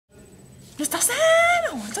¡Está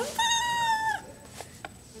sano! ¡Está sano!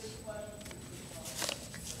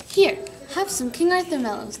 Here, have some King Arthur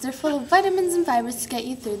Mellows. They're full of vitamins and fibers to get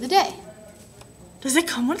you through the day. Does it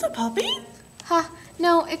come with a puppy? Ha,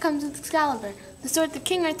 no, it comes with Excalibur, the sword that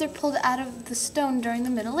King Arthur pulled out of the stone during the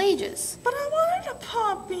Middle Ages. But I wanted a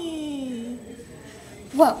puppy.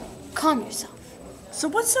 Whoa, calm yourself. So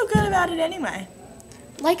what's so good about it anyway?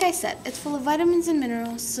 Like I said, it's full of vitamins and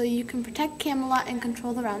minerals so you can protect Camelot and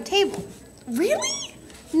control the Round Table. Really?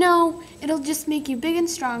 No, it'll just make you big and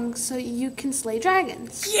strong so you can slay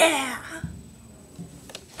dragons. Yeah!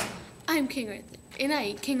 I'm King Arthur, and I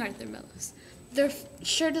eat King Arthur Mellows. They're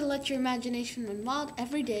sure to let your imagination run wild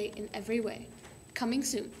every day in every way. Coming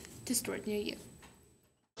soon to stores near you.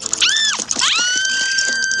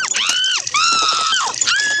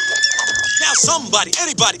 Now somebody,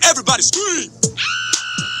 anybody, everybody scream!